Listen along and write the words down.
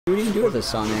what do you do with this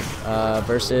Sonic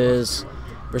versus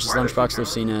Lunchbox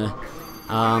Lucina?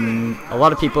 A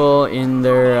lot of people in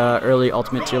their early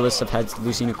Ultimate tier lists have had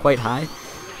Lucina quite high,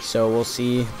 so we'll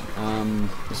see. We'll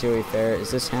see how we fare.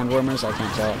 Is this hand warmers? I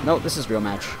can't tell. No, this is real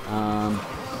match.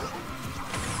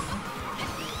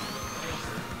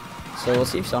 So we'll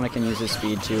see if Sonic can use his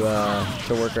speed to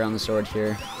work around the sword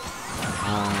here.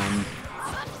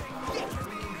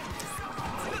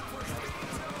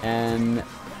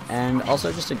 And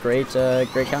also just a great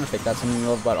counter pick. That's something we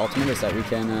love about Ultimate, is that we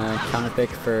can counter pick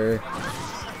for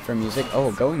music.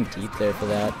 Oh, going deep there for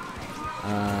that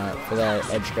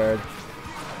edge guard.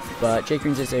 But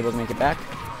JcReans is able to make it back.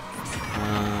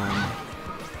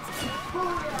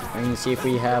 We're going to see if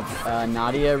we have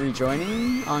Nadia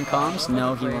rejoining on comms.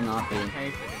 No, he will not be.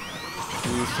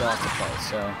 He still has to play.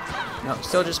 So, no,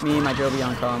 still just me, my Joby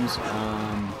on comms.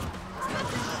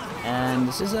 And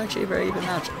this is actually a very even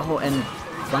match. Oh, and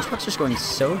Lunchbox just going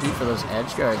so deep for those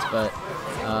edge guards, but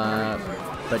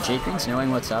JcReans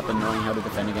knowing what's up and knowing how to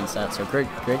defend against that. So great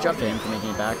job to him for making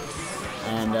it back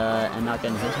and not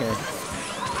getting hit here.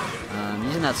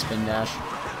 Using that spin dash.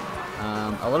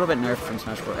 A little bit nerfed from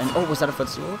Smash 4. And oh, was that a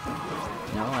footstool?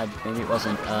 No, maybe it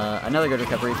wasn't. Another good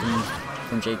recovery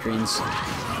from JcReans.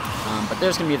 But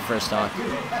there's gonna be the first stock.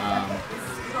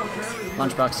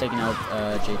 Lunchbox taking out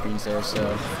JcReans there,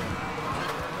 so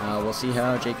we'll see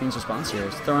how JcReans responds here.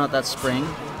 He's throwing out that spring,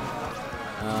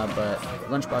 but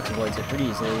Lunchbox avoids it pretty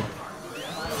easily.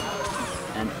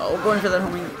 And oh, going for that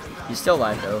homing. He's still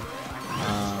alive though.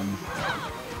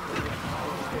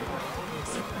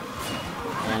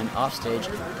 And offstage,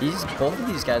 both of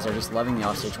these guys are just loving the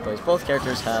offstage plays. Both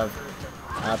characters have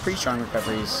pretty strong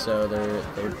recoveries, so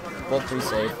they're both pretty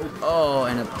safe. Oh,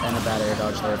 and a bad air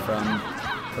dodge there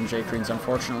from JcReans,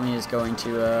 unfortunately, is going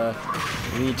to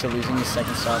lead to losing his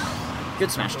second stock.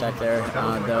 Good smash attack there,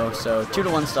 though. So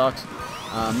 2-to-1 stocks,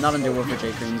 not undoable for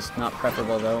JcReans, not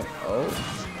preferable though. Oh,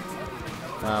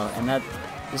 wow! And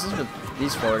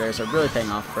these forward airs are really paying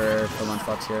off for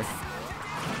Lunchbox here.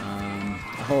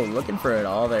 Oh, looking for it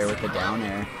all there with the down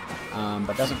air,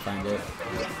 but doesn't find it.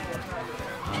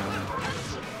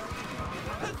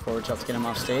 Forward tilt to get him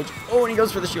off stage. Oh, and he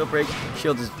goes for the shield break.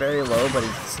 Shield is very low, but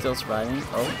he's still surviving.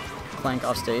 Oh, plank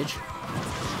off stage.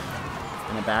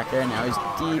 And a back air. Now he's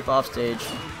deep off stage.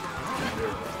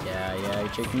 Yeah,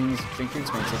 JcReans makes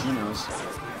it, he knows.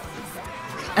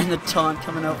 And the taunt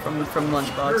coming out from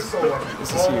Lunchbox.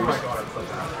 This is huge.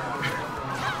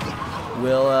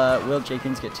 Will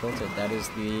JcReans get tilted? That is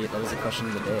the question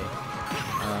of the day.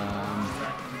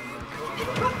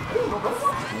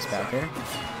 Nice back air.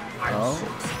 Oh.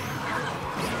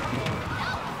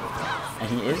 And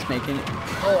he is making it.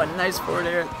 Oh, a nice forward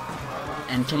air.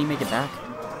 And can he make it back?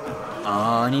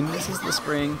 Oh, and he misses the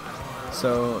spring.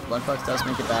 So Lunchbox does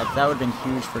make it back. That would have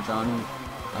been huge for Johnny.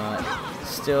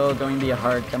 Still going to be a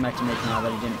hard comeback to make now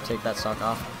that he didn't take that stock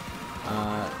off.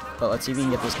 But let's see if we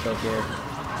can get this kill here.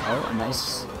 Oh, a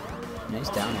nice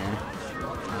down air.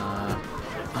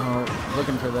 Oh,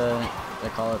 looking for the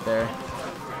call out there.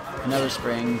 Another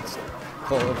spring.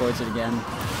 Cole avoids it again.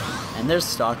 And there's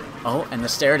the stock. Oh, and the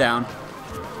stare down.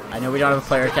 I know we don't have a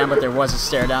player cam, but there was a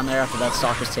stare down there after that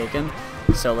stock was taken.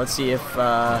 So let's see if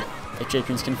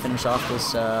JcReans can finish off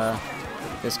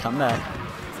this comeback.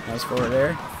 Nice forward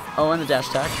air. Oh, and the dash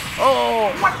attack.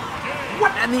 Oh,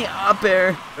 what? And the up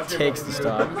air takes the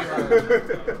stock.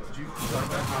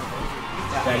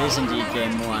 That is indeed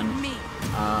game one.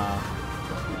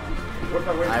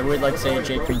 I would like to say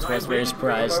JcReans was very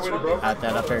surprised at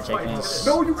that up air taking his,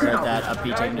 that up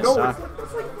B taking his stock.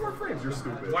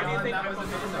 Why do you think I was in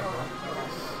that?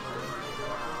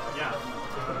 Yeah.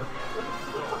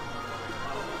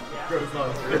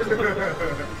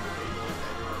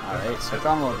 Alright, so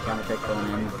John will counter pick going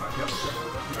in.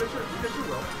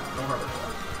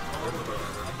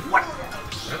 What?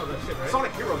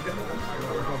 Sonic Hero.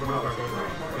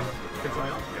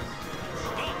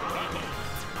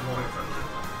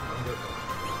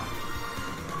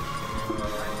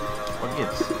 What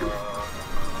gets?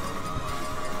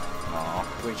 Aww.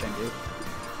 What are you trying to do?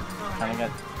 Kinda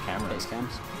got camera face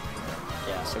cams.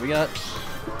 Yeah, so we got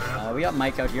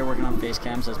Mike out here working on face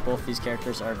cams, as both these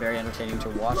characters are very entertaining to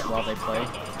watch while they play.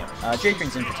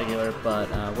 JcReans in particular, but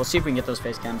we'll see if we can get those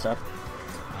face cams up.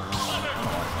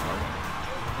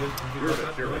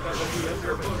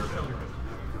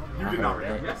 You did not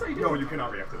react. No, you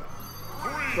cannot react to that.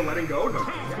 So letting go? No.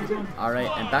 Alright,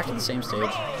 and back to the same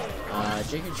stage.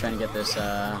 JcReans trying to get this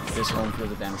this home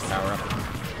field advantage power up.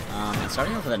 And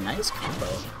starting off with a nice combo.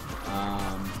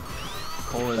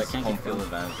 Cole is home field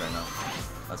advantage right now.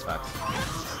 That's facts.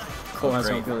 Cole has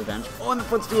home field advantage. Oh, and the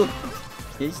footstool!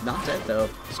 He's not dead though.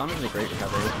 Sonic did a great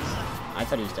recovery. I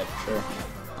thought he was dead for sure.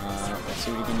 Let's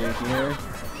see what he can do here.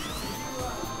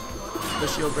 The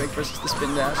shield break versus the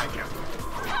spin dash.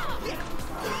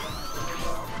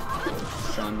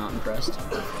 Sean not impressed.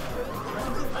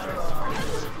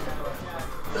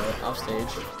 Off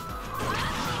stage.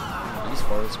 Nice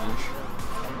forward smash.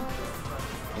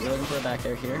 He's looking for a back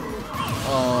air here.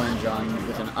 Oh, and John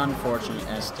with an unfortunate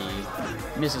SD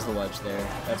misses the ledge there.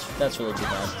 That's really too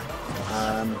bad.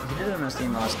 He did an SD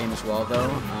in the last game as well though,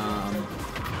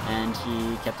 and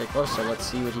he kept it close. So let's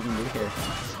see what he can do here.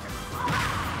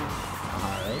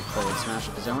 Alright, forward smash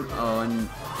of his own. Oh, and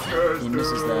he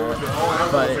misses that.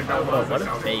 But oh, what a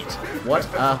bait! What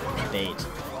a bait!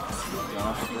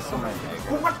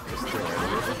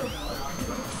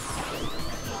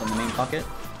 In the main pocket.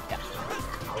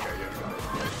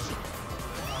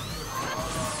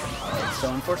 So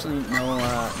unfortunately,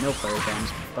 no player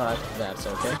bans, but that's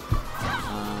okay.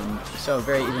 So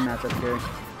very even matchup here.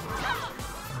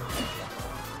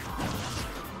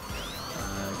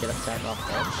 Get up attack off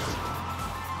edge.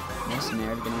 Nice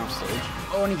nair to get him off stage.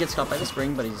 Oh, and he gets caught by the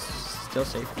spring, but he's still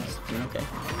safe. He's doing okay.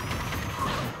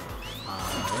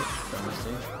 Alright, going off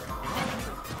stage.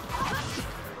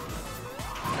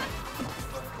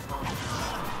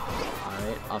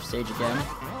 Alright, off stage again.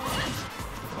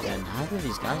 And neither of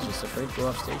these guys just afraid to go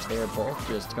off stage. They are both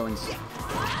just going for it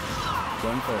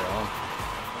all.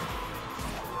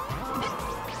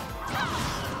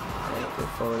 Alright, good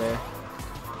forward there.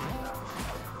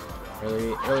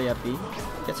 Early up B.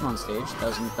 Gets him on stage. That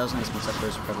was a nice mix up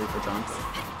first recovery for John.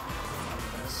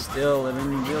 Still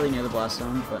living really near the blast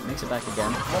zone, but makes it back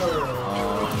again.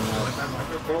 Oh,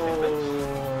 no.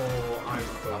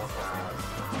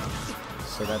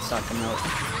 So that's not coming out.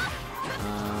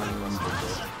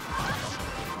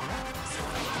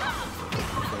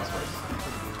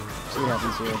 See what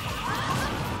happens here.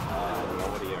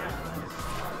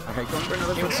 Alright, going for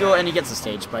another footstool, and he gets a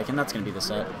stage spike, and that's going to be the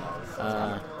set.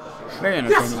 Very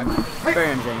entertaining. Very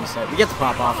entertaining set. We get the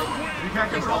pop off. You can't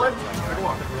control it?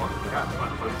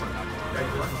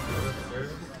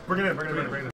 Bring it in, bring it in.